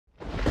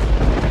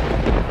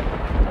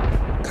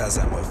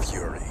because I'm a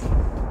fury.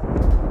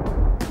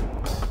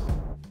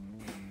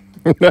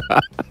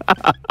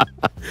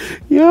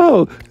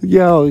 Yo.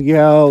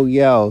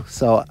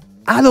 So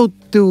I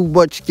don't do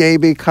much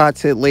gaming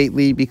content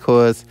lately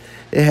because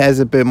it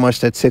hasn't been much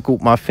that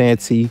tickled my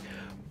fancy.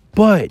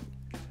 But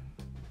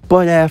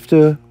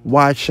after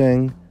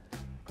watching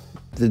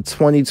the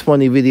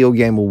 2020 Video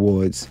Game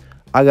Awards,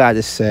 I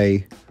gotta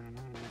say,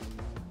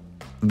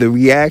 the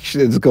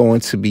reaction is going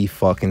to be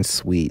fucking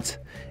sweet.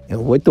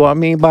 And what do I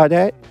mean by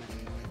that?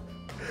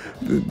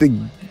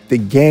 The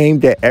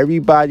game that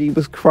everybody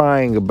was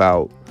crying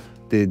about,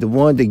 the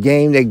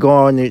game that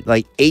garnered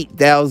like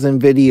 8,000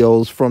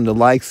 videos from the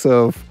likes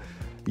of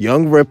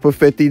Young Ripper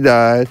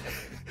 59,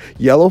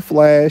 Yellow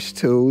Flash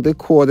 2, The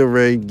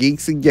Quartering,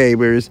 Geeks and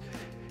Gamers,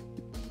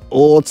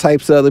 all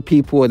types of other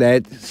people of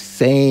that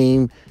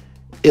same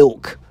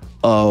ilk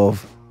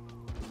of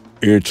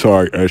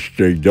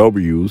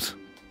anti-SJWs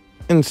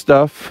and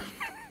stuff.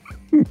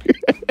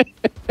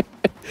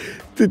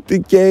 The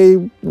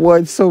game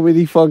won so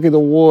many fucking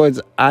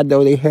awards. I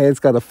know their heads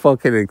gotta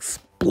fucking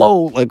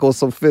explode like on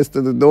some Fist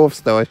of the North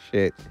Star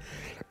shit.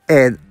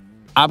 And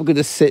I'm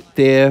gonna sit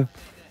there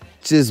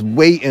just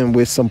waiting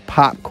with some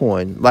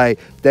popcorn. Like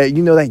that,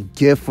 you know, that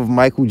gif of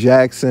Michael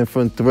Jackson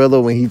from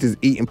Thriller when he's just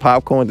eating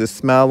popcorn, the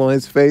smile on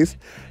his face.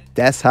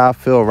 That's how I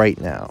feel right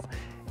now.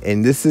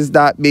 And this is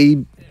not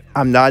me.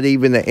 I'm not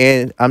even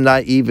a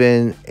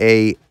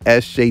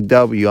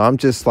SJW. I'm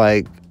just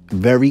like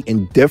very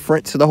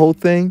indifferent to the whole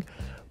thing.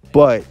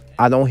 But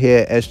I don't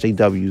hear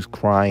SJWs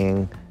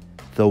crying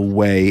the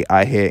way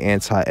I hear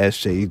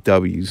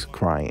anti-SJWs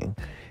crying.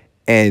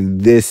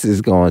 And this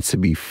is going to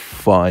be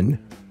fun.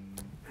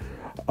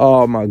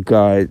 Oh my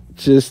God.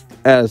 Just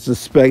as a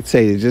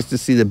spectator, just to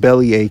see the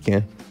belly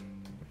aching.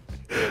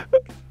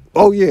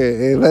 Oh yeah,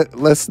 and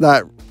let's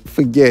not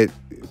forget,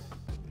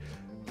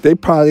 they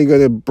probably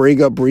going to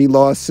bring up Brie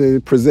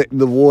Larson presenting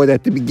the award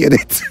at the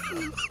beginning.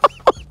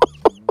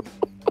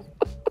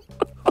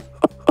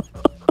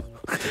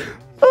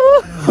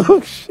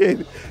 Oh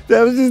shit!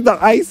 That was just the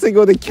icing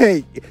on the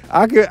cake.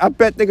 I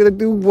bet they're gonna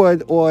do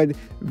one on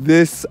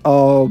this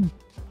on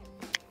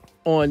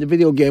the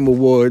Video Game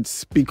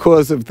Awards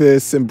because of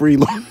this and Brie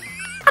Larson.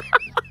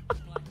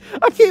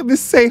 I can't even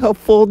say her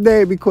full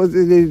name because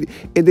it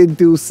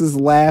induces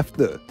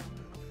laughter.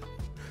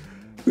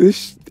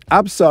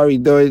 I'm sorry,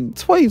 though.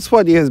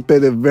 2020 has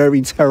been a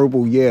very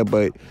terrible year,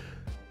 but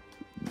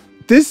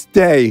this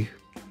day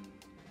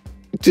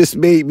just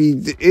made me.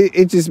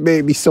 It just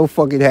made me so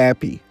fucking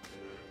happy.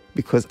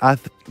 Because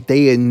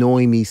they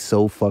annoy me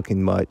so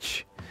fucking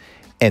much.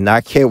 And I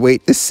can't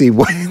wait to see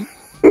what...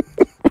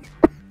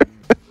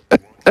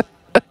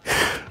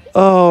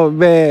 Oh,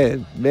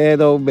 man.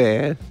 Oh,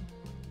 man.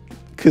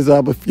 Because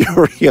I'm a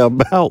fury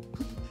about.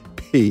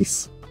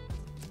 Peace.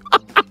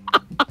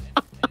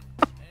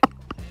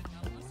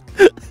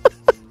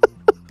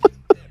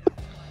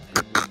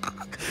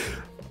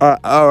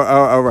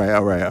 All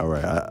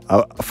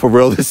right. For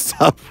real this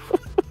time.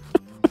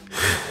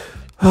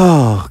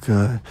 Oh,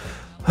 God.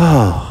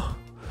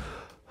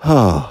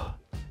 Oh,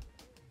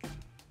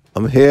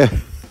 I'm here.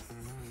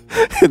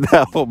 And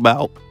now I'm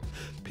out.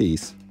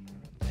 Peace.